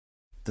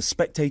The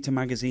Spectator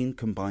magazine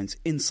combines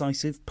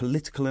incisive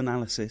political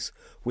analysis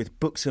with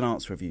books and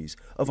arts reviews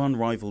of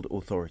unrivalled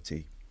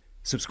authority.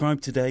 Subscribe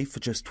today for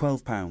just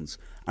 £12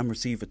 and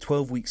receive a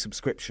 12-week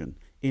subscription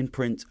in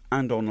print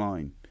and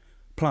online,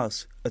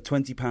 plus a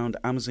 £20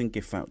 Amazon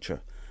gift voucher,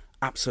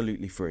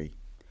 absolutely free.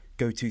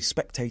 Go to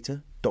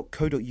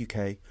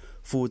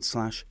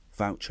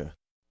spectator.co.uk/voucher.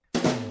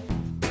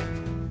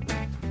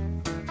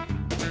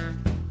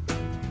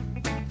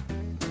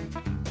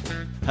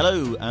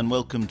 Hello and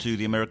welcome to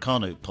the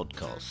Americano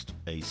podcast,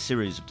 a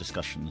series of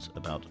discussions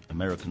about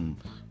American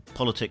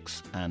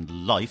politics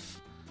and life.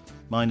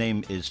 My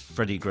name is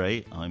Freddie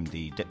Gray. I'm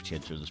the deputy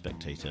editor of The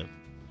Spectator.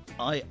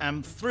 I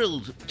am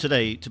thrilled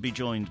today to be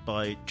joined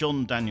by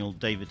John Daniel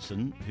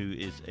Davidson, who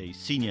is a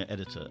senior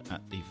editor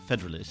at The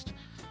Federalist,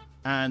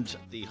 and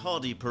the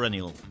hardy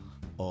perennial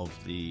of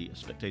the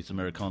Spectator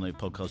Americano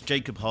podcast,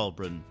 Jacob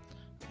Heilbrunn,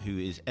 who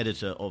is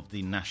editor of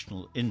The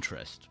National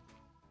Interest.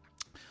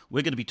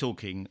 We're going to be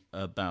talking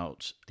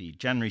about the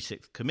January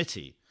 6th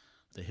committee.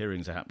 The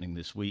hearings are happening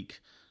this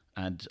week,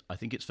 and I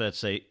think it's fair to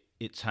say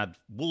it's had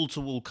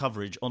wall-to-wall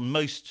coverage on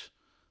most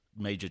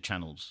major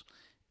channels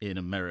in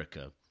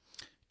America.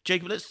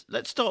 Jacob,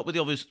 let's start with the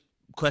obvious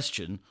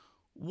question.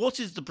 What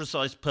is the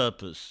precise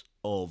purpose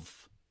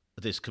of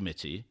this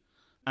committee,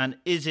 and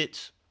is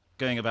it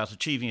going about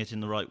achieving it in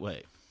the right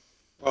way?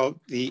 Well,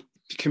 the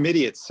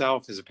committee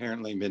itself has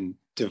apparently been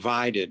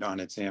divided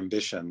on its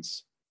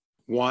ambitions.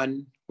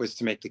 One was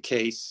to make the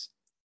case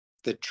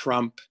that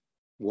Trump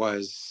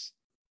was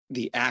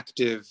the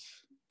active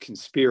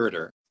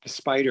conspirator, a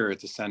spider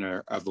at the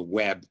center of a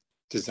web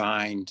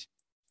designed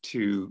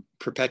to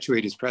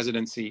perpetuate his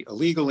presidency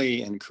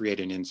illegally and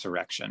create an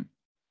insurrection.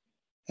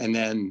 And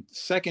then the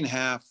second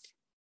half,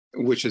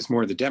 which is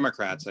more the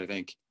Democrats, I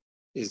think,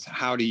 is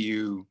how do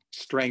you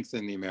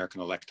strengthen the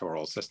American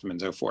electoral system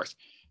and so forth.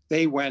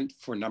 They went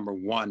for number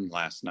one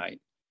last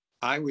night.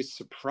 I was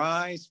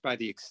surprised by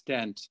the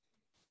extent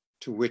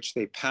to which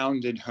they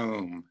pounded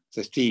home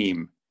the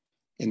theme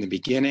in the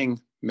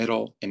beginning,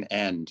 middle, and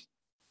end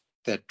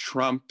that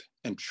Trump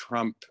and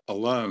Trump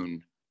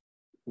alone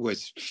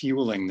was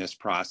fueling this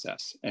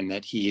process, and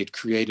that he had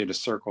created a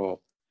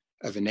circle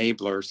of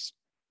enablers,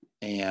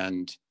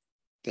 and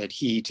that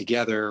he,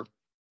 together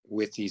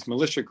with these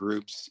militia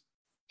groups,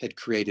 had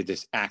created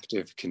this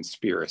active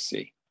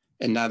conspiracy.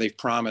 And now they've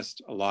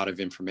promised a lot of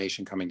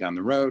information coming down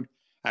the road.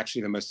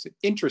 Actually, the most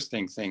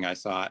interesting thing I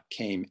thought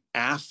came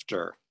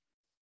after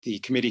the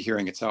committee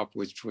hearing itself,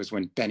 which was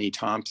when Benny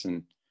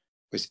Thompson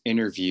was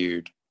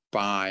interviewed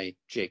by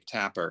Jake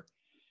Tapper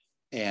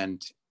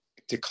and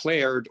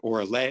declared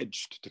or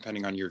alleged,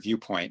 depending on your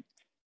viewpoint,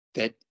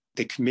 that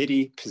the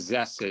committee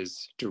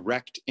possesses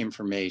direct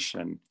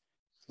information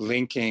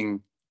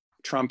linking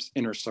Trump's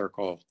inner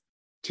circle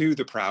to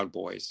the Proud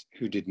Boys,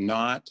 who did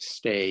not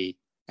stay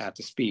at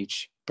the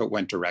speech, but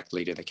went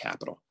directly to the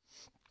Capitol.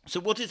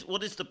 So what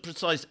is the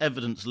precise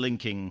evidence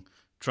linking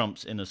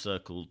Trump's inner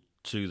circle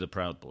to the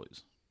Proud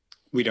Boys?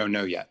 We don't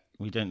know yet.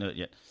 We don't know it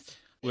yet.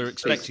 We're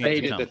expecting it to come. They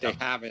stated that they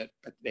have it,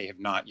 but they have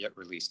not yet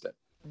released it.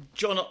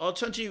 John, I'll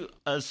turn to you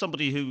as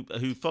somebody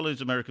who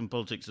follows American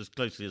politics as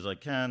closely as I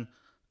can.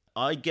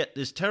 I get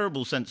this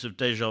terrible sense of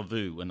déjà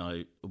vu when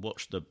I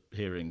watch the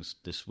hearings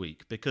this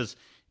week, because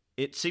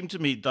it seemed to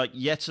me like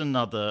yet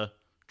another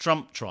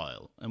Trump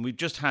trial. And we've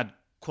just had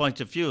quite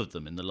a few of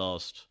them in the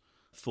last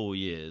 4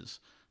 years.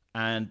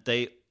 And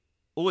they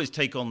always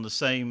take on the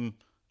same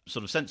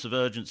sort of sense of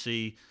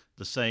urgency,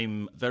 the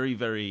same very,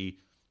 very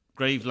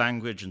grave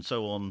language and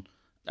so on.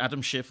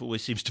 Adam Schiff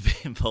always seems to be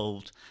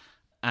involved.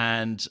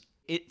 And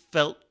it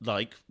felt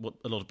like what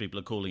a lot of people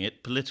are calling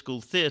it,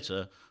 political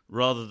theatre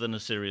rather than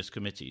a serious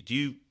committee.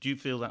 Do you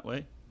feel that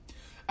way?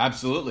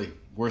 Absolutely.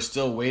 We're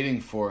still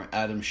waiting for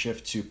Adam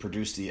Schiff to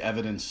produce the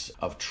evidence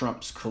of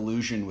Trump's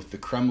collusion with the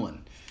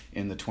Kremlin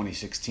in the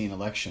 2016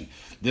 election.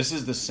 This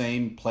is the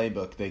same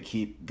playbook they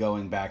keep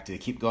going back to. They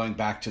keep going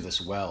back to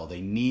this well. They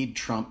need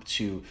Trump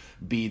to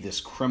be this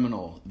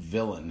criminal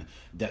villain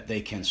that they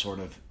can sort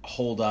of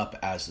hold up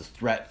as the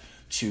threat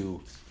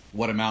to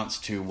what amounts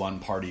to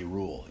one-party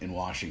rule in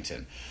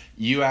Washington.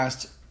 You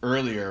asked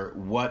earlier,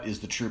 what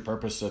is the true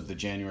purpose of the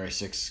January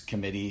 6th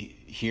committee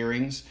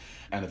hearings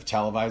and of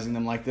televising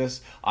them like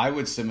this? I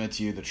would submit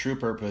to you the true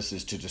purpose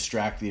is to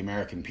distract the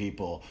American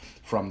people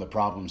from the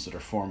problems that are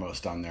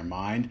foremost on their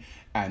mind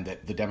and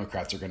that the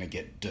Democrats are going to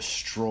get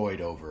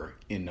destroyed over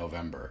in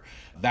November.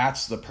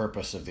 That's the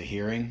purpose of the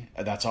hearing.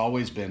 That's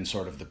always been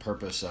sort of the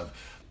purpose of,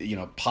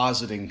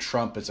 positing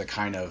Trump as a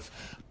kind of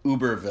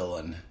uber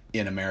villain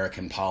in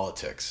American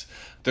politics.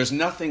 There's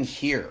nothing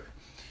here.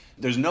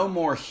 There's no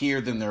more here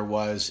than there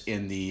was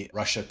in the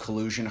Russia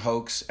collusion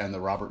hoax and the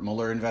Robert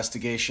Mueller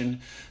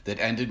investigation that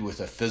ended with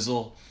a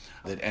fizzle,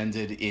 that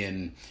ended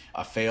in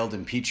a failed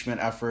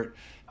impeachment effort.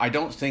 I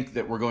don't think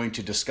that we're going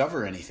to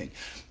discover anything.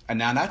 And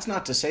now that's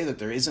not to say that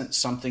there isn't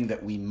something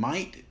that we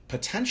might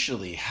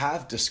potentially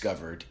have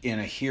discovered in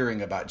a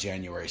hearing about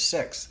January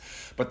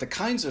 6th. But the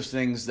kinds of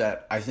things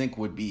that I think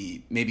would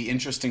be maybe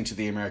interesting to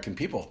the American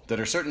people, that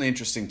are certainly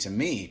interesting to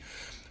me,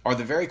 are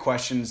the very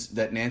questions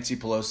that Nancy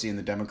Pelosi and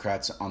the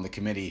Democrats on the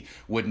committee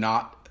would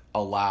not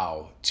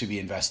allow to be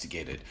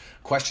investigated.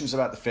 Questions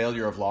about the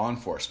failure of law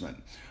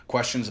enforcement,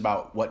 questions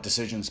about what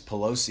decisions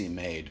Pelosi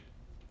made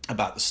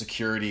about the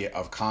security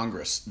of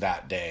Congress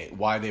that day,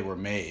 why they were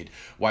made,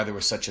 why there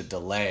was such a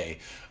delay,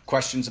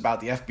 questions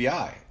about the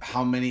FBI,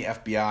 how many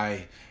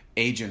FBI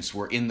agents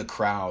were in the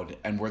crowd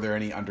and were there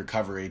any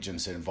undercover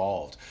agents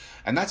involved.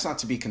 And that's not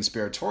to be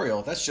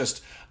conspiratorial, that's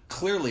just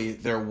clearly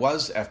there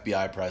was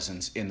FBI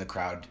presence in the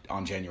crowd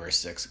on January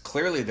 6th.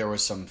 Clearly there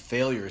was some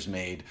failures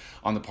made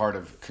on the part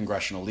of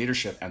congressional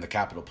leadership and the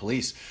Capitol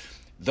Police.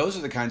 Those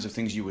are the kinds of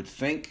things you would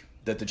think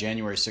that the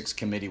January 6th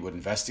committee would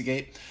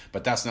investigate,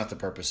 but that's not the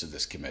purpose of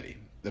this committee.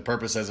 The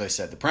purpose, as I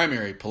said, the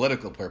primary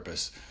political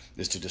purpose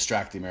is to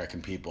distract the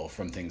American people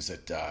from things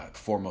that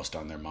foremost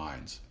on their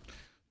minds.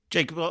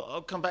 Jacob,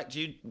 I'll come back to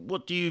you.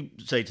 What do you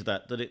say to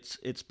that, that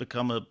it's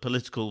become a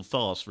political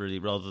farce, really,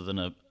 rather than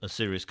a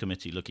serious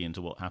committee looking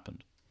into what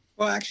happened?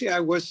 Well, actually, I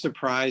was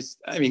surprised.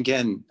 I mean,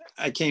 again,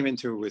 I came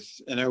into it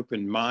with an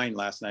open mind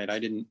last night.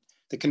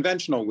 The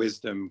conventional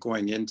wisdom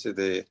going into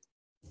the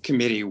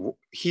committee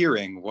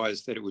hearing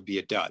was that it would be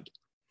a dud.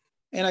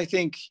 And I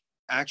think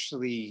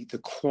actually the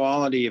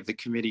quality of the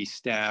committee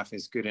staff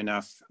is good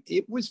enough.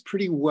 It was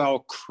pretty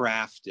well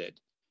crafted.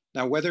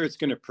 Now, whether it's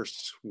going to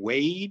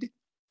persuade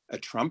a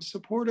Trump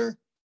supporter,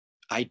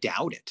 I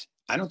doubt it.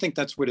 I don't think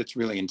that's what it's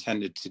really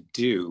intended to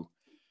do.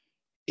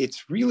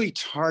 It's really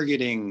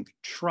targeting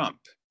Trump.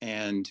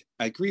 And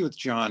I agree with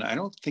John. I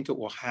don't think it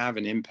will have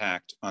an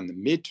impact on the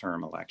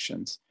midterm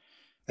elections.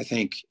 I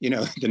think,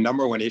 the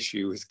number one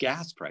issue is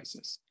gas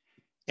prices.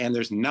 And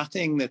there's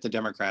nothing that the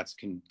Democrats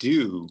can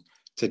do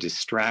to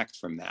distract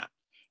from that.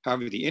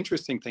 However, the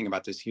interesting thing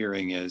about this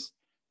hearing is,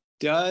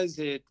 does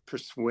it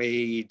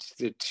persuade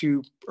the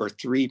 2 or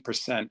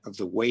 3% of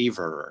the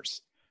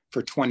waivers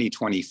for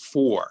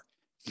 2024?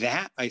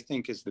 That, I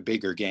think, is the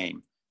bigger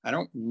game. I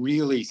don't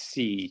really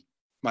see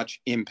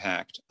much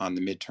impact on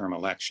the midterm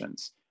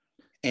elections.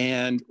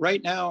 And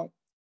right now,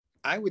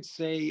 I would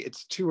say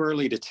it's too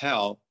early to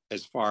tell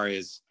as far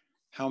as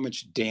how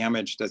much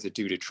damage does it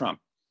do to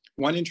Trump.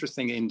 One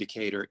interesting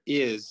indicator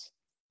is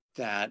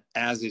that,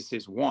 as is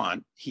his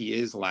wont, he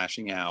is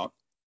lashing out.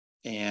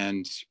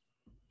 And,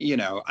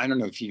 I don't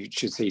know if you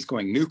should say he's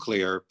going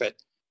nuclear, but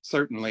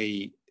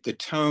certainly the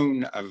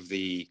tone of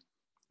the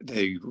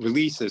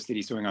releases that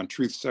he's doing on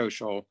Truth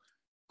Social,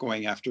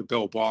 going after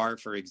Bill Barr,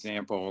 for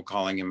example,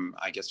 calling him,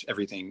 I guess,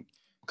 everything,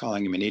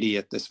 calling him an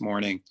idiot this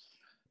morning.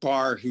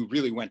 Barr, who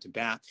really went to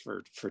bat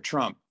for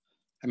Trump.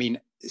 I mean,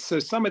 so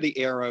some of the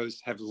arrows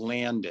have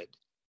landed.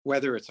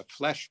 Whether it's a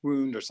flesh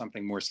wound or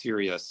something more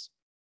serious,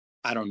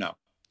 I don't know.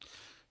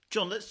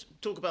 John, let's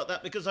talk about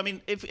that, because, I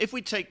mean, if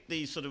we take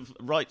these sort of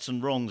rights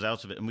and wrongs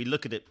out of it and we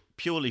look at it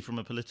purely from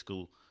a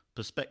political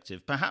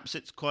perspective, perhaps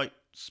it's quite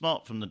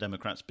smart from the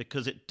Democrats,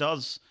 because it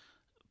does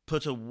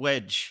put a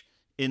wedge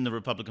in the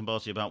Republican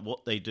Party about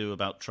what they do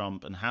about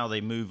Trump and how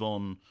they move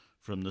on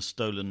from the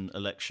stolen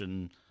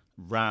election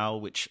row,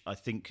 which I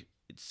think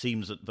it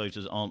seems that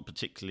voters aren't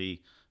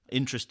particularly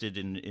interested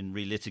in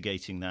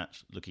relitigating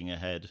that looking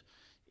ahead.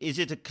 Is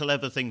it a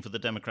clever thing for the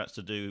Democrats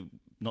to do,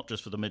 not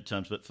just for the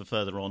midterms, but for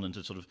further on, and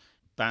to sort of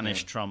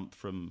banish Trump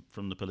from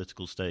the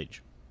political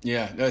stage?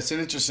 Yeah, no, it's an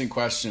interesting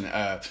question.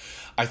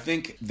 I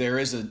think there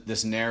is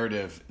this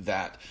narrative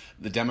that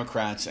the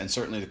Democrats and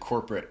certainly the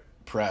corporate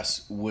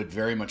press would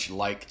very much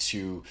like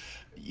to,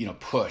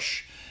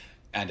 push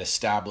and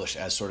establish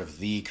as sort of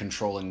the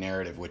controlling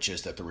narrative, which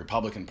is that the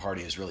Republican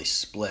Party is really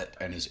split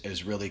and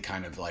is really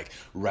kind of like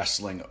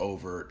wrestling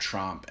over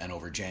Trump and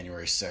over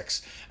January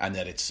 6th, and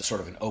that it's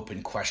sort of an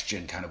open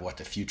question kind of what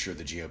the future of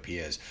the GOP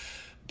is.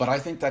 But I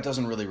think that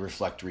doesn't really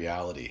reflect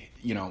reality.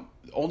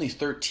 Only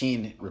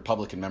 13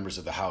 Republican members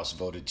of the House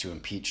voted to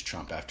impeach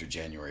Trump after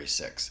January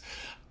 6th.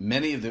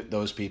 Many of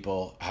those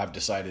people have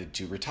decided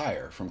to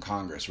retire from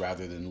Congress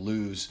rather than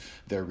lose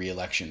their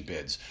reelection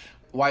bids.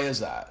 Why is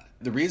that?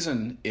 The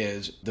reason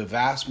is the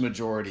vast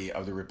majority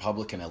of the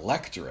Republican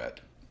electorate,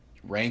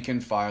 rank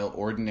and file,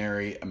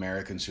 ordinary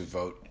Americans who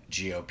vote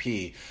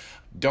GOP,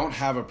 don't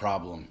have a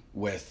problem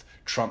with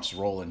Trump's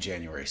role in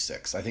January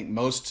 6th. I think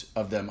most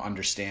of them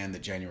understand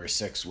that January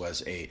 6th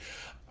was a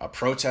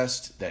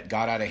protest that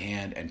got out of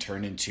hand and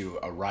turned into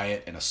a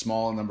riot, and a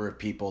small number of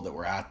people that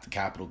were at the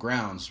Capitol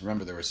grounds,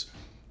 remember there was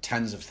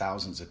tens of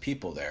thousands of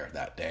people there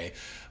that day,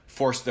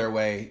 forced their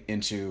way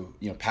into,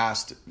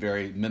 past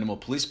very minimal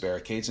police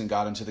barricades and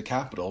got into the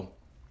Capitol.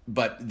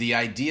 But the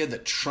idea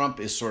that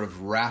Trump is sort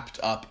of wrapped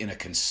up in a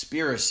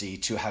conspiracy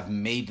to have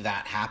made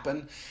that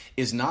happen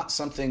is not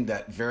something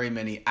that very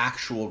many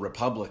actual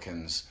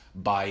Republicans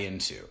buy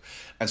into.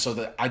 And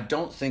so I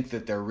don't think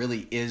that there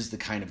really is the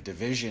kind of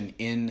division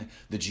in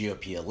the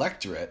GOP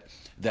electorate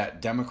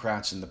that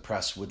Democrats and the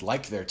press would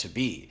like there to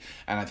be.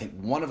 And I think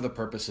one of the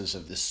purposes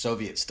of this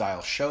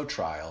Soviet-style show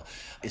trial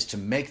is to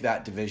make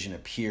that division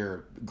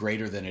appear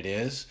greater than it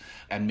is,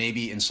 and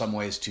maybe in some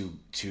ways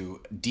to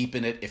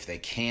deepen it if they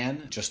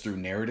can, just through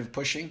narrative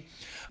pushing.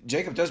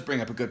 Jacob does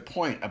bring up a good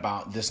point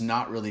about this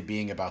not really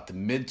being about the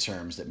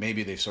midterms, that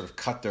maybe they've sort of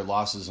cut their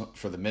losses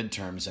for the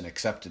midterms and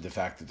accepted the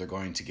fact that they're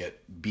going to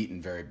get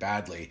beaten very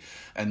badly,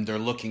 and they're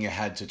looking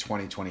ahead to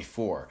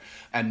 2024.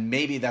 And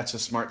maybe that's a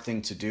smart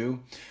thing to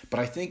do.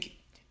 But I think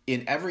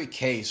in every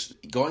case,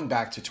 going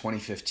back to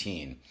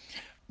 2015,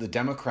 the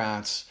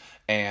Democrats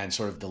and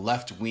sort of the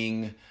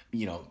left-wing,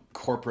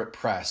 corporate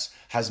press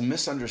has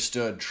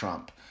misunderstood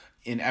Trump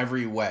in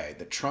every way,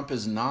 that Trump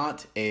is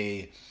not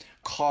a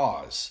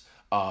cause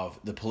of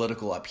the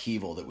political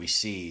upheaval that we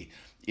see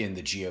in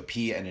the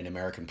GOP and in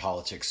American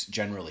politics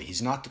generally.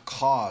 He's not the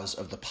cause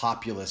of the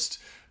populist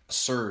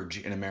surge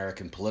in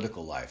American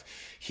political life.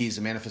 He's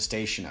a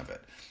manifestation of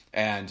it.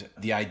 And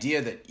the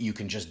idea that you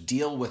can just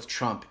deal with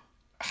Trump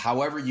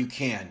however you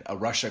can, a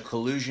Russia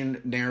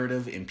collusion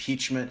narrative,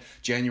 impeachment,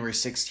 January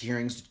 6th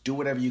hearings, do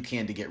whatever you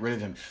can to get rid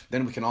of him,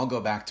 then we can all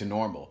go back to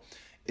normal,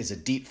 is a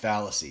deep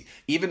fallacy.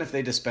 Even if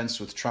they dispense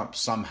with Trump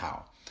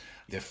somehow,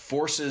 the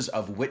forces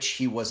of which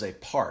he was a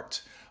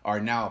part are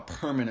now a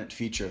permanent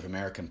feature of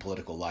American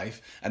political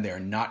life, and they are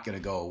not going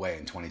to go away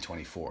in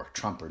 2024,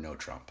 Trump or no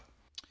Trump.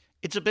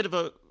 It's a bit of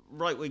a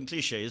right-wing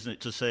cliche, isn't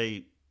it, to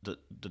say that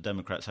the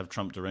Democrats have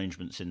Trump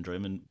derangement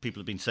syndrome, and people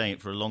have been saying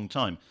it for a long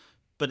time.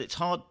 But it's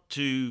hard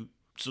to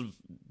sort of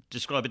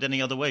describe it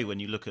any other way when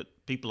you look at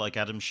people like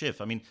Adam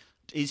Schiff. I mean,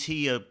 is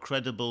he a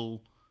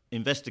credible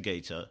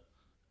investigator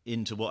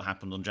into what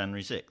happened on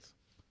January 6th?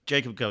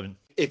 Jacob Cohen.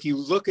 If you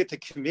look at the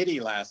committee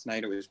last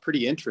night, it was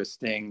pretty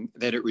interesting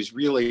that it was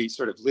really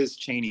sort of Liz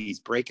Cheney's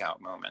breakout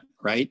moment,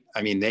 right?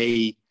 I mean,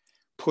 they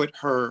put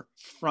her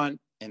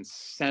front and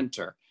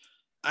center.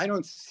 I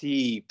don't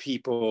see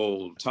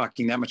people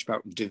talking that much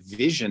about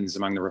divisions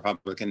among the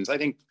Republicans. I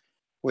think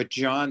what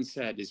John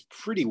said is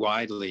pretty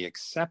widely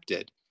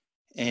accepted.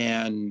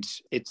 And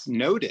it's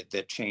noted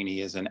that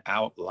Cheney is an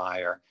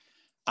outlier.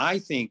 I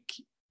think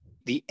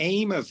the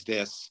aim of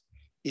this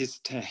is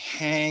to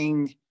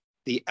hang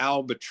the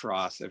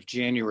albatross of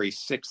January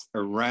 6th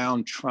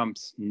around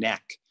Trump's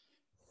neck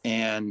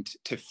and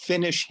to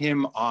finish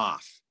him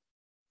off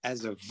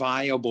as a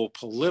viable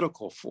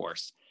political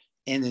force.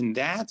 And in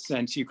that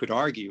sense, you could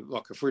argue,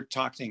 look, if we're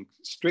talking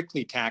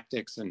strictly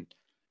tactics and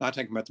not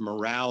talking about the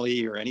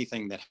morality or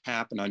anything that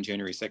happened on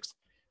January 6th,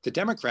 the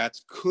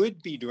Democrats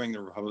could be doing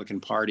the Republican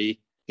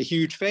Party a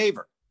huge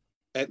favor.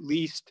 At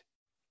least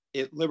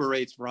it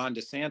liberates Ron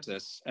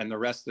DeSantis and the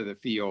rest of the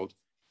field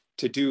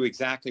to do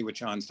exactly what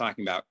John's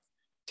talking about.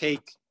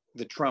 Take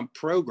the Trump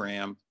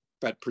program,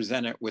 but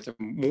present it with a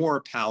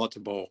more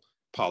palatable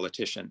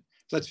politician.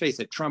 Let's face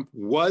it, Trump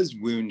was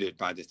wounded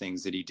by the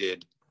things that he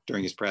did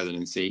during his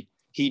presidency.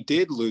 He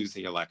did lose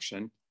the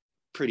election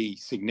pretty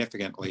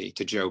significantly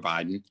to Joe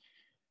Biden.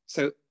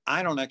 So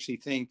I don't actually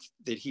think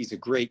that he's a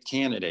great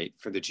candidate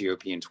for the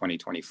GOP in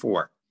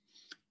 2024.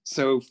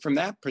 So from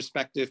that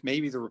perspective,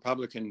 maybe the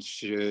Republicans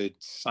should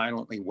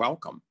silently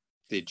welcome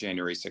the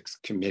January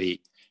 6th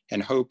committee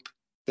and hope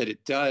that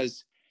it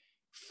does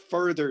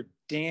further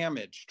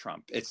damage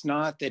Trump. It's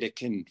not that it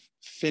can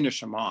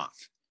finish him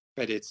off,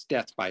 but it's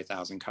death by a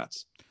thousand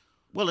cuts.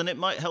 Well, and it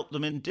might help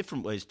them in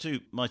different ways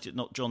too, might it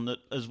not, John, that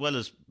as well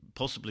as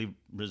possibly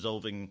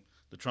resolving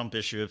the Trump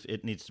issue if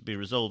it needs to be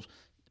resolved,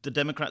 the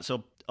Democrats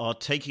are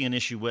taking an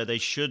issue where they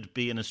should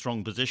be in a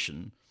strong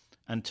position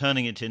and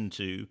turning it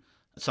into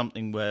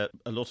something where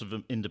a lot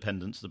of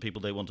independents, the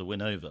people they want to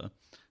win over,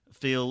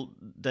 feel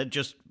they're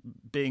just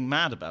being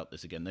mad about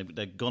this again.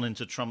 They've gone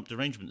into Trump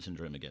derangement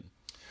syndrome again.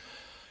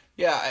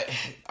 Yeah,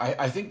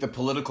 I think the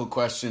political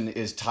question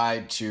is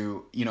tied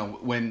to,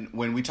 when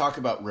we talk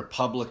about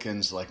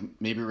Republicans, like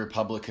maybe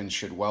Republicans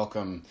should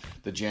welcome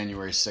the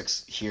January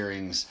 6th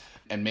hearings,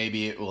 and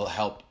maybe it will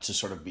help to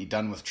sort of be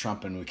done with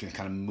Trump and we can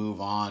kind of move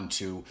on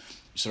to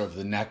sort of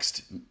the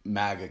next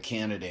MAGA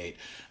candidate,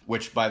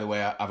 which, by the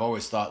way, I've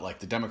always thought like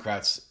the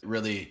Democrats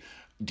really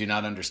do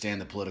not understand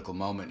the political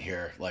moment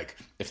here. Like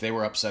if they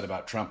were upset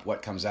about Trump,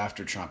 what comes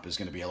after Trump is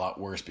going to be a lot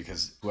worse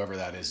because whoever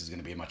that is going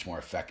to be much more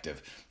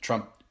effective.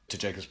 Trump, to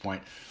Jacob's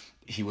point,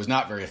 he was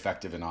not very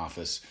effective in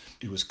office.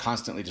 He was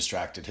constantly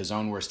distracted, his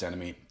own worst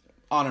enemy,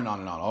 on and on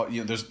and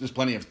on. There's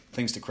plenty of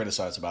things to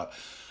criticize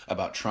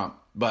about Trump.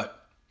 But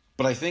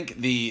I think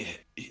the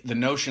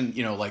notion,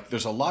 like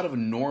there's a lot of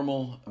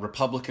normal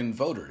Republican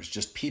voters,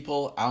 just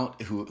people out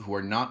who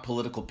are not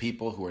political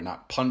people, who are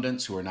not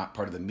pundits, who are not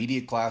part of the media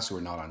class, who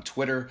are not on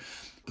Twitter,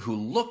 who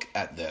look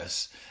at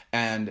this,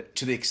 and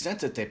to the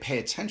extent that they pay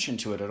attention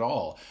to it at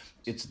all,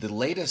 it's the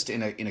latest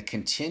in a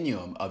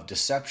continuum of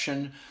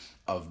deception,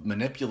 of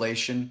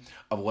manipulation,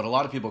 of what a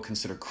lot of people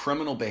consider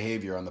criminal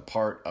behavior on the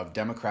part of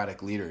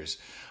Democratic leaders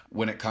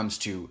when it comes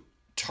to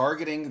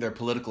targeting their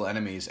political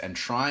enemies and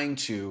trying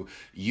to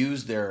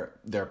use their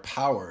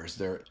powers,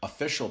 their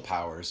official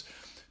powers,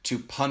 to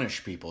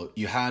punish people.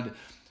 You had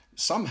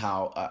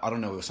somehow, I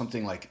don't know, it was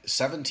something like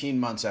 17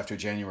 months after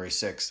January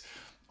 6th,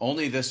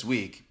 only this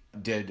week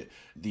did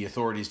the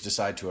authorities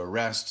decide to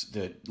arrest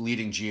the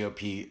leading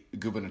GOP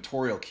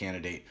gubernatorial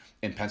candidate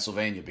in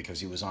Pennsylvania because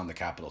he was on the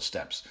Capitol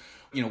steps.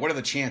 What are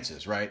the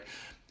chances, right?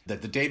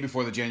 That the day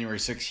before the January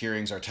 6th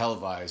hearings are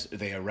televised,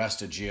 they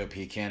arrest a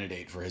GOP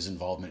candidate for his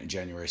involvement in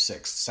January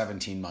 6th,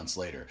 17 months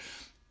later.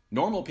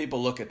 Normal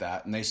people look at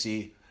that and they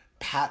see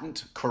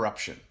patent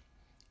corruption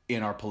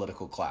in our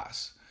political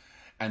class.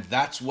 And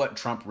that's what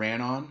Trump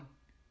ran on,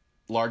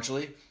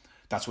 largely.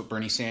 That's what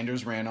Bernie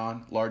Sanders ran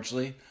on,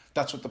 largely.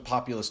 That's what the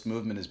populist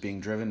movement is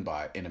being driven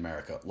by in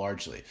America,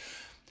 largely.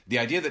 The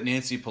idea that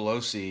Nancy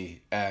Pelosi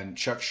and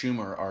Chuck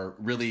Schumer are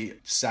really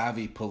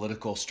savvy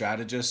political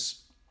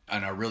strategists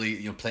and are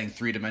really playing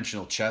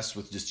three-dimensional chess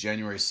with this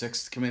January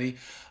 6th committee,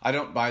 I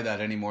don't buy that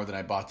any more than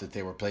I bought that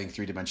they were playing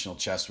three-dimensional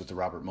chess with the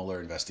Robert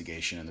Mueller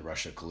investigation and the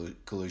Russia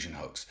collusion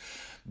hoax.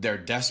 They're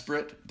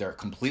desperate. They're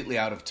completely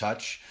out of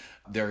touch.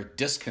 They're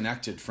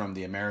disconnected from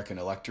the American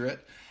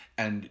electorate.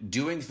 And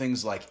doing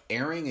things like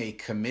airing a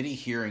committee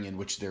hearing in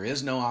which there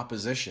is no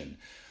opposition,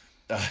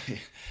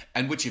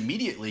 and which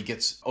immediately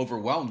gets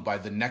overwhelmed by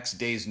the next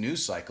day's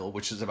news cycle,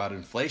 which is about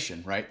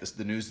inflation, right?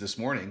 The news this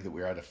morning that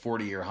we're at a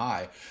 40-year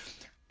high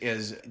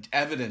is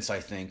evidence,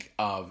 I think,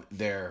 of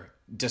their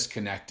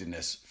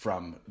disconnectedness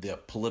from the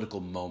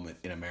political moment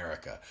in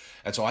America.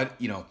 And so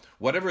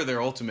whatever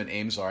their ultimate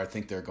aims are, I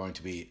think they're going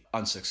to be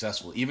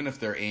unsuccessful, even if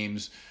their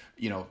aims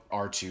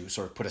are to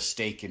sort of put a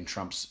stake in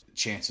Trump's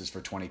chances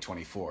for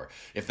 2024.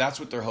 If that's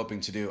what they're hoping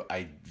to do,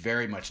 I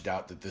very much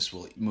doubt that this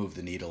will move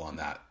the needle on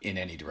that in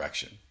any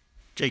direction.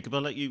 Jacob,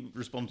 I'll let you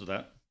respond to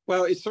that.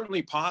 Well, it's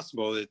certainly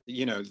possible that,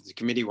 the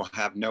committee will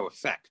have no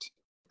effect.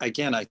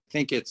 Again, I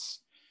think it's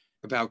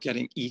about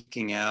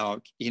eking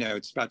out,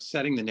 it's about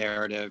setting the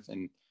narrative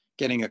and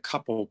getting a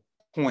couple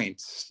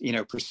points,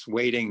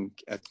 persuading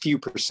a few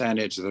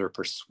percentage that are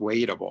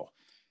persuadable.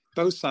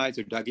 Both sides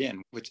are dug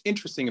in. What's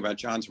interesting about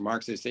John's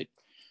remarks is that,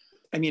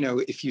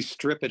 if you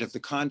strip it of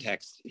the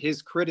context,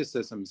 his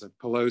criticisms of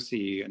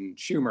Pelosi and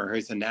Schumer,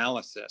 his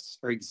analysis,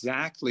 are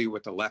exactly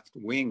what the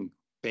left-wing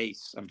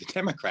base of the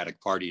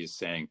Democratic Party is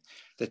saying,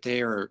 that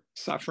they are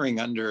suffering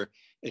under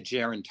a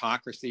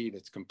gerontocracy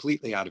that's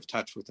completely out of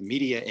touch with the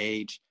media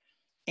age.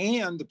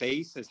 And the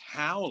base is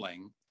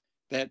howling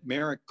that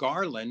Merrick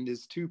Garland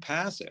is too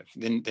passive.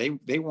 Then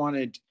they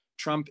wanted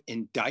Trump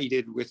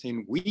indicted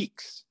within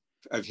weeks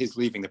of his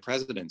leaving the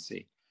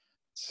presidency.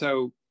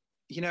 So,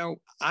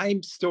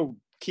 I'm still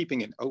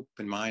keeping an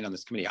open mind on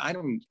this committee.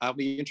 I'll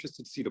be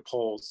interested to see the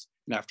polls,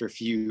 and after a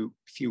few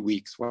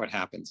weeks, what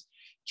happens.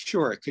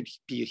 Sure, it could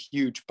be a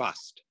huge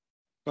bust,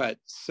 but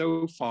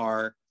so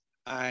far,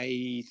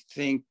 I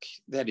think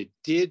that it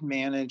did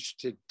manage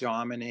to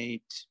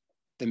dominate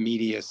the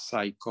media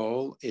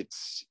cycle.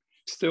 It's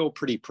still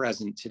pretty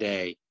present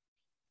today.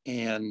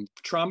 And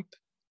Trump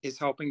is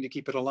helping to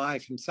keep it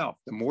alive himself.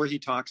 The more he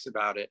talks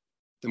about it,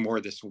 the more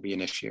this will be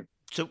an issue.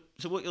 So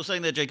what you're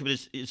saying there, Jacob,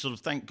 is sort of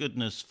thank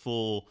goodness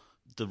for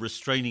the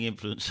restraining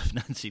influence of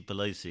Nancy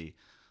Pelosi.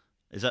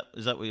 Is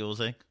that what you're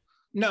saying?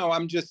 No,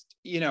 I'm just,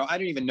 I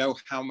don't even know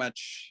how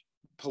much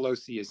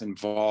Pelosi is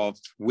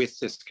involved with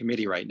this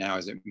committee right now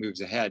as it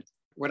moves ahead.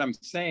 What I'm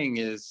saying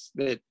is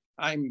that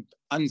I'm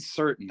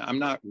uncertain. I'm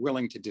not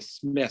willing to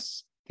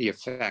dismiss the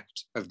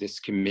effect of this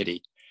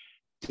committee.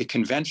 The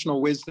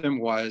conventional wisdom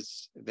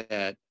was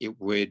that it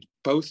would,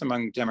 both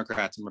among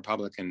Democrats and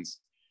Republicans,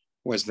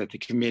 was that the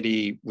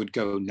committee would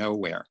go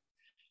nowhere.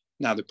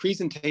 Now, the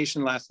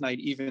presentation last night,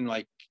 even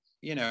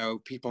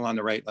people on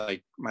the right,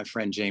 like my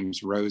friend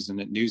James Rosen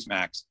at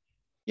Newsmax,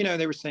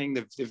 they were saying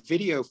the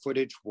video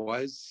footage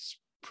was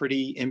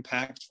pretty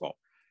impactful.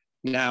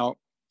 Now,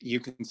 you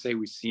can say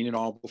we've seen it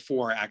all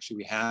before. Actually,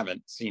 we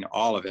haven't seen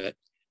all of it.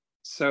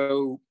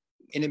 So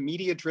in a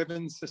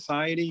media-driven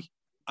society,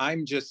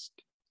 I'm just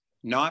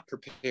not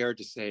prepared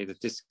to say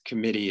that this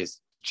committee is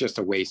just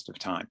a waste of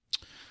time.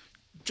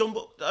 John,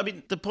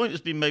 the point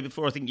has been made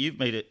before. I think you've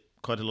made it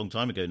quite a long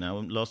time ago now.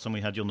 And last time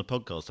we had you on the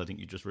podcast, I think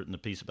you'd just written a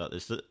piece about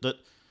this, that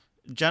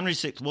January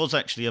 6th was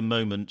actually a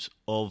moment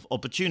of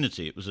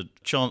opportunity. It was a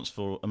chance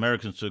for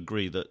Americans to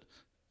agree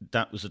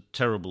that was a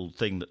terrible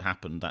thing that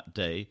happened that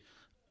day.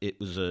 It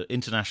was an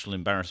international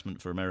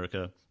embarrassment for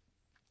America.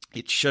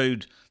 It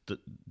showed that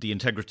the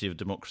integrity of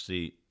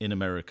democracy in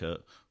America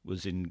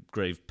was in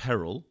grave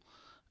peril.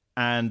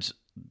 And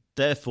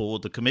therefore,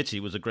 the committee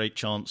was a great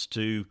chance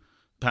to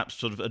perhaps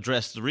sort of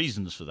address the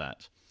reasons for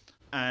that.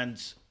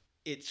 And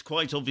it's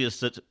quite obvious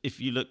that if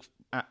you look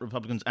at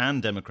Republicans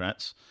and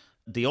Democrats,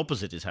 the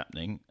opposite is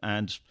happening,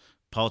 and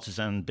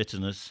partisan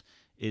bitterness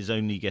is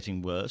only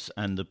getting worse,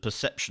 and the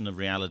perception of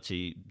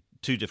reality,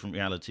 two different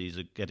realities,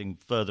 are getting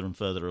further and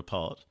further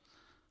apart.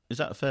 Is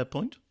that a fair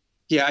point?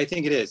 Yeah, I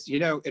think it is.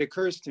 It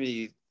occurs to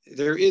me,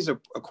 there is a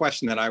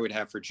question that I would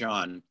have for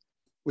John,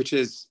 which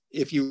is,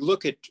 if you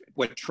look at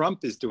what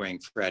Trump is doing,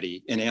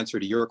 Freddie, in answer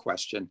to your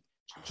question,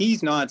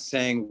 he's not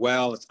saying,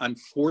 well, it's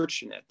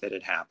unfortunate that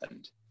it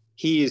happened.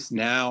 he is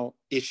now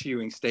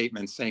issuing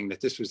statements saying that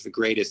this was the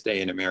greatest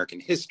day in American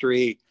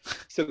history.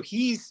 So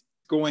he's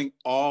going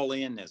all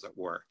in, as it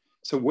were.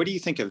 So what do you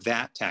think of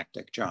that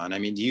tactic, John? I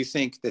mean, do you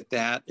think that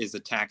that is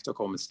a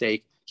tactical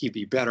mistake? He'd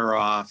be better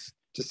off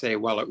to say,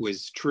 well, it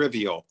was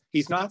trivial.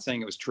 He's not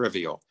saying it was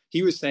trivial.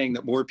 He was saying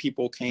that more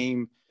people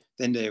came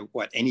than to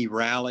any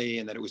rally,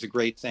 and that it was a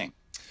great thing.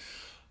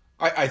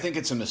 I think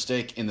it's a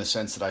mistake in the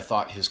sense that I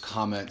thought his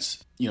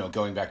comments,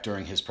 going back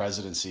during his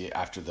presidency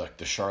after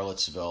the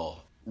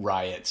Charlottesville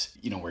riot,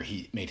 where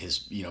he made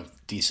his,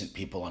 decent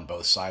people on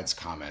both sides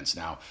comments.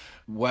 Now,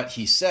 what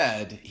he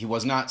said, he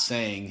was not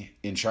saying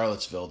in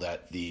Charlottesville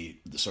that the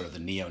sort of the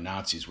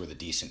neo-Nazis were the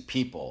decent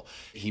people.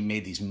 He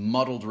made these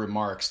muddled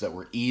remarks that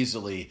were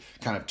easily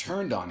kind of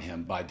turned on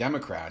him by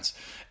Democrats.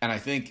 And I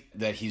think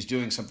that he's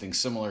doing something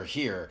similar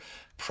here.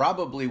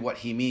 Probably what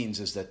he means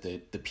is that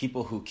the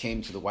people who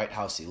came to the White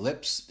House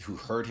ellipse, who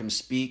heard him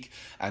speak,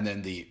 and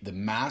then the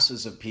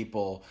masses of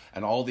people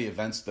and all the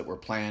events that were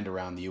planned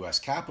around the U.S.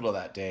 Capitol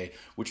that day,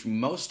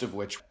 most of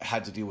which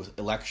had to do with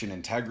election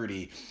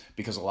integrity,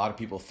 because a lot of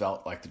people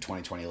felt like the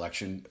 2020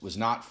 election was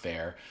not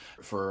fair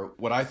for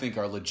what I think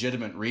are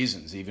legitimate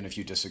reasons. Even if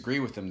you disagree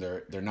with them,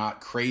 they're not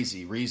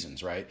crazy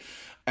reasons, right?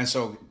 And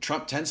so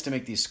Trump tends to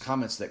make these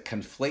comments that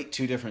conflate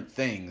two different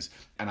things,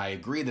 and I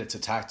agree that it's a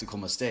tactical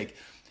mistake.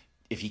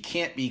 If he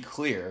can't be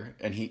clear,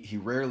 and he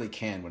rarely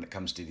can when it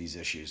comes to these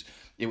issues,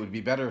 it would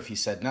be better if he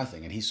said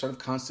nothing. And he's sort of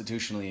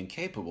constitutionally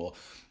incapable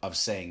of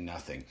saying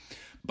nothing.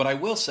 But I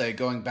will say,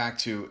 going back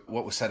to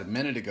what was said a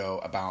minute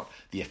ago about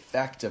the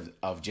effect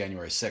of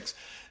January 6th,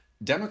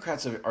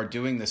 Democrats are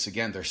doing this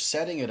again. They're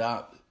setting it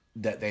up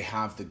that they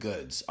have the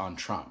goods on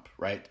Trump,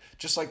 right?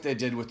 Just like they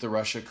did with the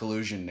Russia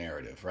collusion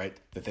narrative, right?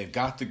 That they've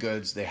got the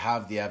goods, they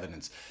have the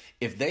evidence.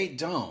 If they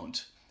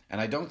don't, and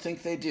I don't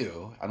think they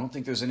do, I don't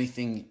think there's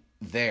anything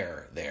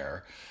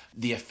there.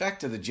 The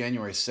effect of the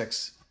January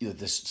 6th,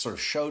 this sort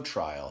of show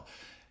trial,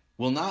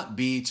 will not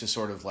be to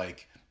sort of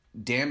like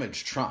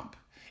damage Trump.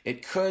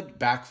 It could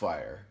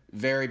backfire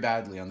very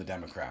badly on the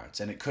Democrats,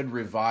 and it could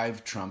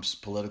revive Trump's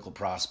political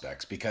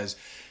prospects because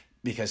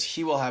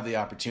he will have the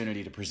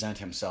opportunity to present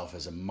himself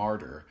as a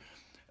martyr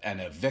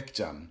and a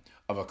victim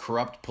of a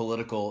corrupt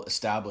political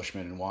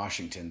establishment in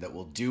Washington that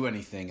will do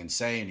anything and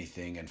say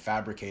anything and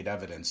fabricate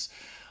evidence,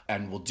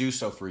 and will do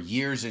so for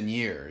years and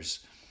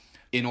years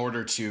in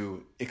order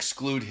to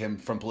exclude him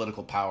from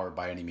political power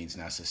by any means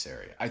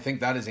necessary. I think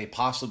that is a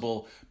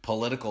possible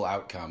political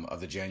outcome of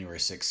the January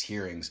 6th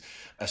hearings,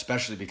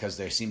 especially because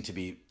they seem to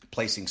be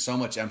placing so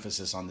much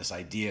emphasis on this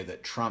idea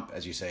that Trump,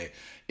 as you say,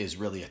 is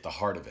really at the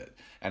heart of it.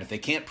 And if they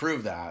can't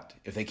prove that,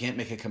 if they can't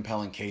make a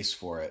compelling case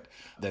for it,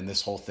 then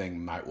this whole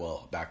thing might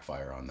well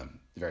backfire on them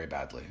very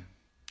badly.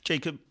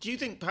 Jacob, do you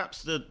think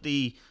perhaps that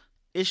the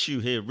issue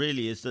here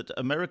really is that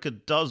America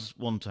does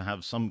want to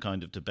have some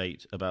kind of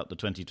debate about the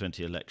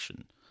 2020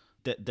 election?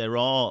 That there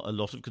are a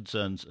lot of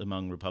concerns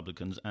among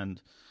Republicans,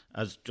 and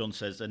as John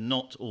says, they're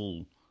not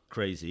all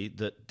crazy,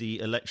 that the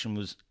election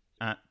was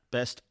at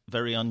best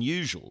very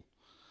unusual,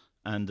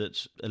 and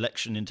that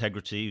election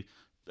integrity,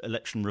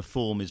 election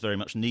reform is very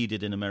much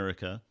needed in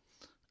America,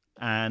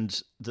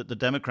 and that the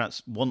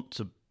Democrats want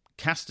to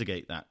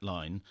castigate that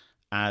line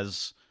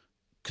as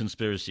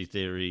conspiracy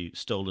theory,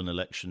 stolen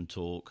election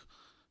talk,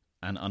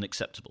 and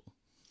unacceptable.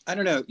 I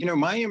don't know.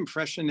 My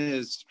impression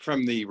is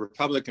from the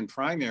Republican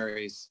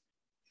primaries,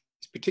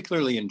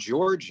 particularly in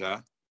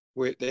Georgia,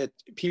 where that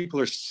people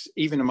are,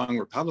 even among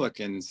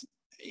Republicans,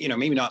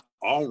 maybe not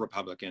all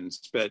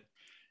Republicans, but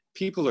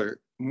people are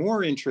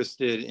more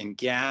interested in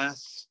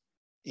gas,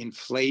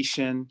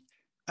 inflation.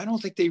 I don't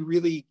think they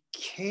really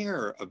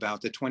care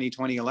about the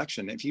 2020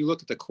 election. If you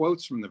look at the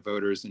quotes from the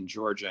voters in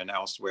Georgia and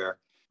elsewhere,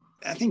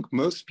 I think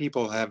most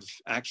people have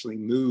actually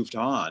moved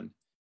on.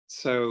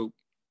 So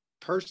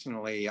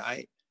personally,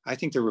 I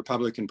think the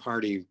Republican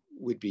Party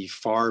would be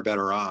far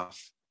better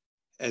off,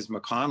 as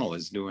McConnell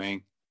is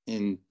doing,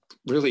 in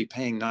really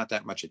paying not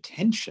that much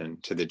attention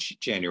to the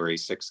January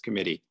 6th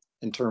committee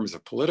in terms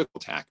of political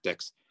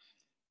tactics.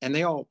 And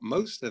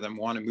most of them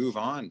want to move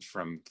on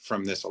from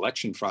this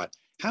election fraud.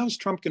 How's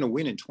Trump going to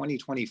win in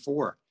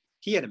 2024?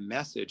 He had a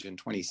message in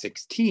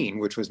 2016,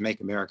 which was make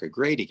America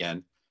great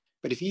again.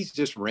 But if he's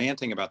just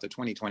ranting about the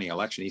 2020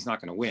 election, he's not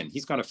going to win.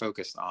 He's got to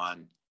focus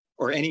on,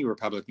 or any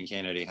Republican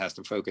candidate has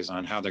to focus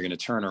on, how they're going to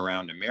turn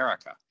around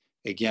America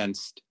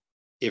against,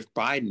 if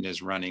Biden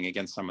is running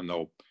against someone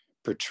they'll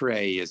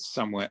portray as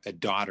somewhat a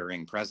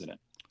doddering president.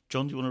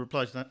 John, do you want to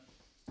reply to that?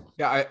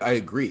 Yeah, I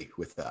agree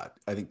with that.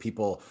 I think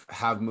people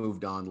have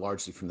moved on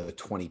largely from the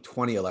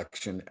 2020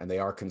 election, and they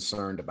are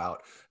concerned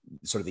about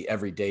sort of the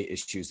everyday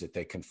issues that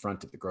they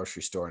confront at the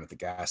grocery store and at the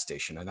gas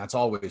station. And that's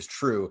always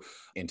true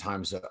in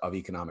times of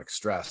economic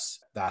stress.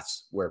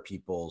 That's where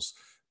people's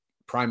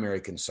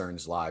primary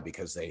concerns lie,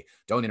 because they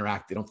don't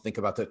interact. They don't think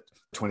about the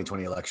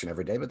 2020 election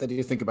every day, but they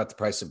do think about the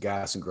price of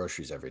gas and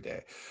groceries every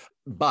day.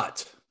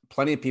 But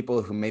plenty of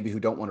people who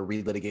don't want to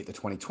relitigate the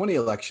 2020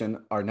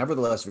 election are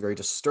nevertheless very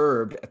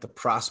disturbed at the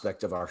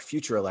prospect of our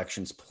future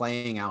elections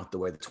playing out the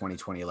way the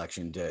 2020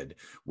 election did,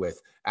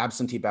 with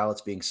absentee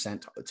ballots being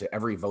sent to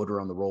every voter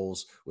on the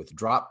rolls, with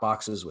drop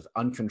boxes, with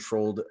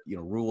uncontrolled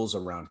rules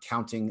around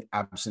counting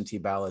absentee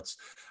ballots,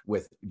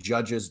 with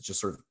judges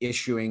just sort of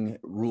issuing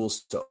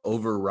rules to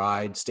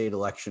override state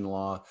election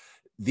law.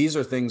 These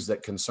are things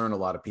that concern a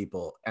lot of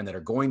people and that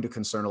are going to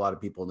concern a lot of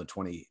people in the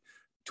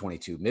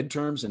 2022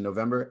 midterms in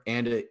November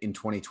and in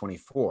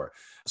 2024.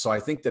 So I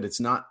think that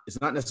it's not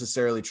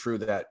necessarily true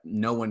that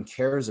no one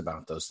cares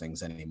about those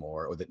things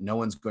anymore, or that no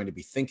one's going to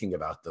be thinking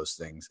about those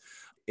things.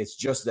 It's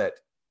just that,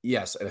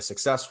 yes, a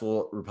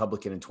successful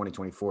Republican in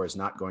 2024 is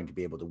not going to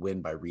be able to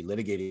win by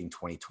relitigating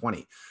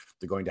 2020.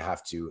 They're going to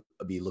have to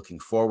be looking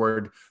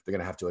forward. They're going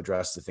to have to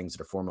address the things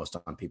that are foremost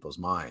on people's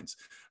minds.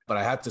 But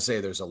I have to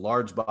say, there's a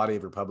large body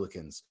of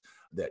Republicans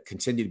that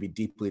continue to be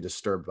deeply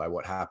disturbed by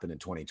what happened in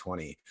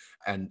 2020.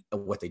 And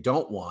what they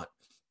don't want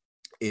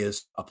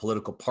is a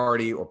political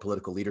party or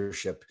political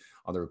leadership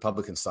on the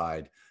Republican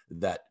side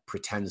that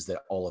pretends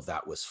that all of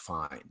that was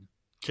fine.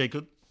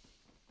 Jacob?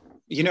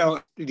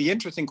 The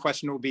interesting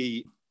question will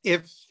be,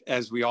 if,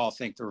 as we all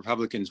think, the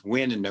Republicans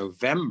win in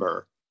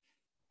November,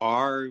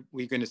 are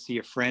we going to see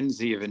a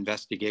frenzy of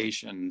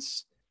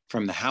investigations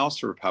from the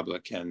House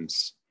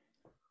Republicans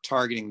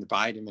targeting the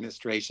Biden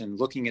administration,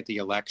 looking at the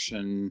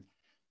election,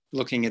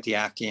 looking at the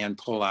Afghan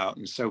pullout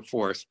and so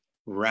forth,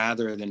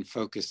 rather than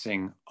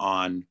focusing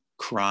on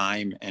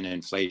crime and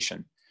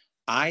inflation?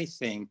 I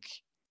think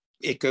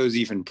it goes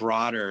even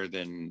broader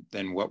than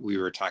what we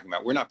were talking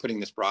about. We're not putting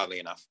this broadly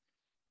enough.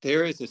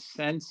 There is a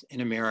sense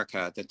in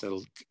America that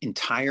the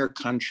entire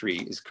country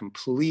is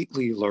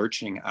completely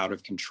lurching out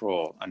of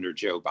control under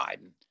Joe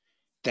Biden.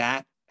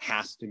 That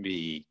has to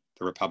be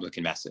the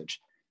Republican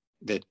message,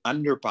 that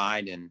under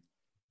Biden,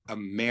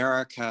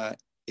 America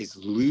is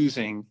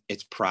losing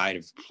its pride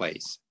of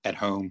place at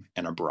home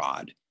and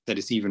abroad. That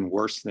is even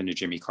worse than the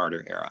Jimmy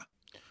Carter era.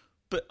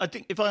 But I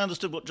think if I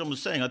understood what John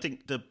was saying, I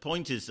think the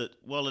point is that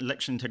while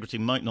election integrity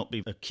might not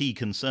be a key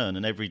concern,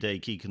 an everyday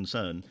key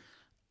concern,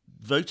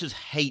 voters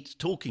hate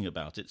talking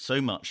about it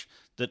so much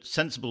that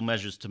sensible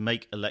measures to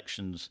make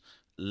elections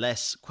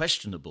less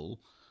questionable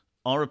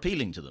are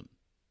appealing to them.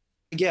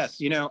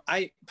 Yes,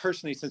 I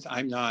personally, since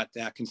I'm not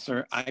that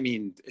concerned,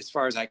 as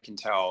far as I can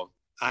tell,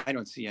 I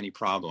don't see any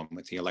problem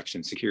with the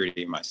election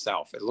security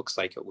myself. It looks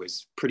like it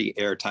was pretty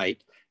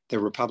airtight. The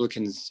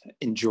Republicans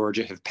in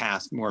Georgia have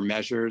passed more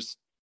measures.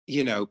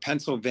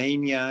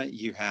 Pennsylvania,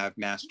 you have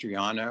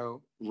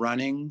Mastriano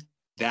running.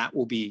 That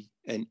will be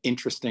an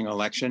interesting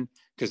election,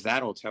 because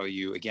that'll tell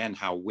you, again,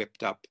 how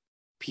whipped up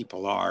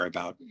people are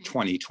about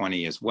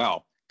 2020 as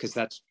well, because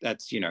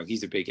that's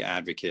he's a big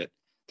advocate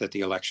that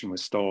the election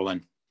was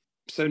stolen.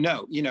 So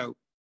no,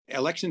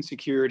 election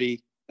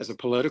security as a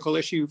political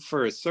issue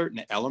for a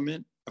certain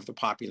element of the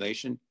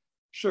population,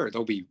 sure,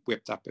 they'll be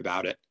whipped up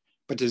about it.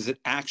 But does it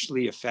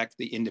actually affect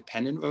the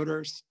independent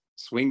voters,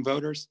 swing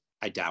voters?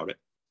 I doubt it.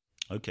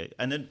 Okay.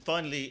 And then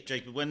finally,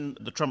 Jacob, when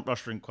the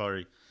Trump-Russia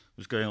inquiry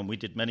was going on, we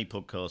did many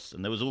podcasts,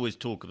 and there was always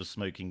talk of a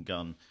smoking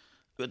gun.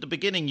 At the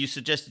beginning, you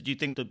suggested you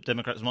think the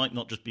Democrats might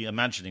not just be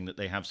imagining that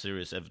they have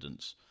serious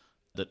evidence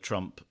that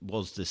Trump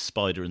was this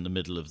spider in the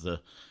middle of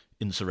the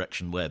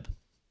insurrection web.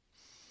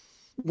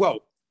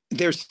 Well,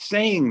 they're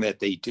saying that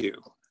they do.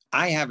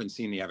 I haven't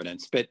seen the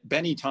evidence, but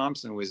Benny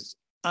Thompson was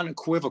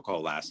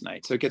unequivocal last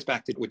night. So it gets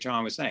back to what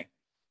John was saying.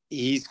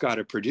 He's got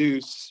to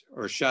produce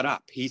or shut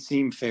up. He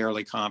seemed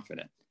fairly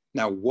confident.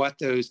 Now, what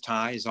those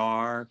ties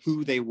are,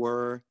 who they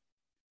were,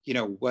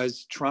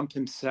 was Trump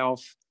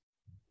himself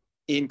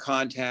in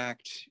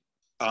contact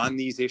on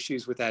these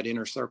issues with that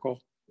inner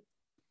circle?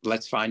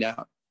 Let's find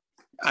out.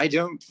 I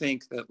don't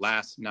think that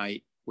last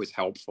night was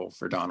helpful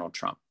for Donald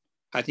Trump.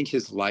 I think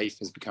his life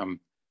has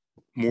become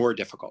more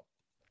difficult.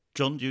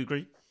 John, do you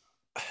agree?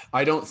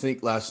 I don't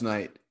think last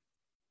night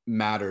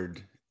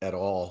mattered at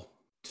all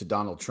to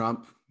Donald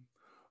Trump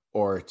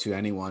or to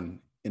anyone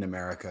in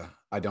America.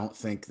 I don't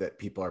think that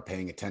people are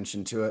paying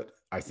attention to it.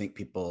 I think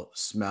people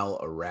smell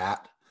a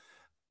rat.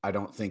 I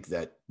don't think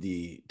that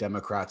the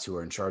Democrats who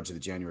are in charge of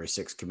the January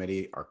 6th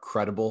committee are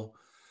credible.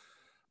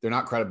 They're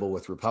not credible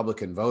with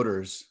Republican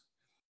voters,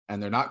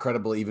 and they're not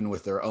credible even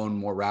with their own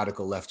more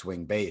radical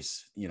left-wing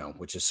base,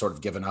 which has sort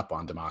of given up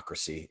on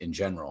democracy in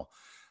general.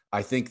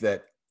 I think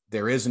that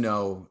there is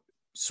no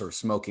sort of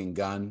smoking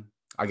gun.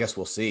 I guess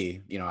we'll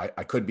see.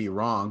 I could be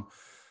wrong,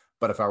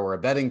 but if I were a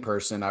betting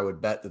person, I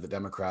would bet that the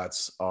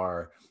Democrats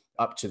are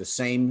up to the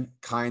same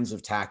kinds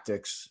of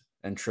tactics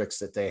and tricks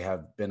that they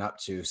have been up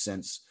to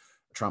since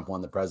Trump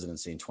won the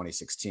presidency in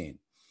 2016.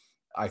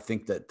 I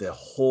think that the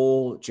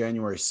whole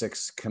January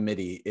 6th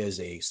committee is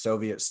a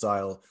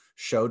Soviet-style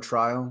show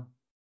trial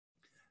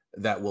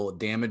that will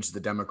damage the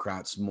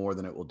Democrats more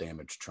than it will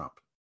damage Trump.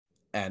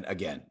 And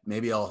again,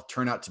 maybe I'll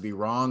turn out to be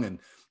wrong,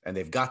 and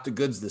they've got the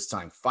goods this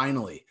time.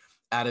 Finally,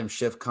 Adam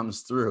Schiff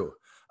comes through,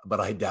 but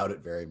I doubt it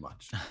very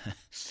much.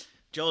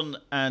 John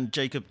and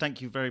Jacob,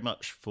 thank you very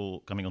much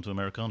for coming on to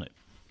Americano.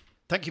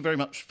 Thank you very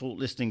much for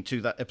listening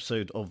to that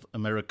episode of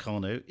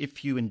Americano.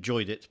 If you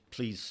enjoyed it,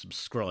 please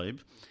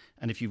subscribe.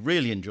 And if you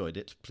really enjoyed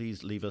it,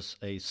 please leave us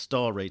a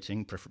star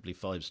rating, preferably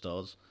 5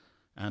 stars,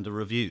 and a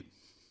review.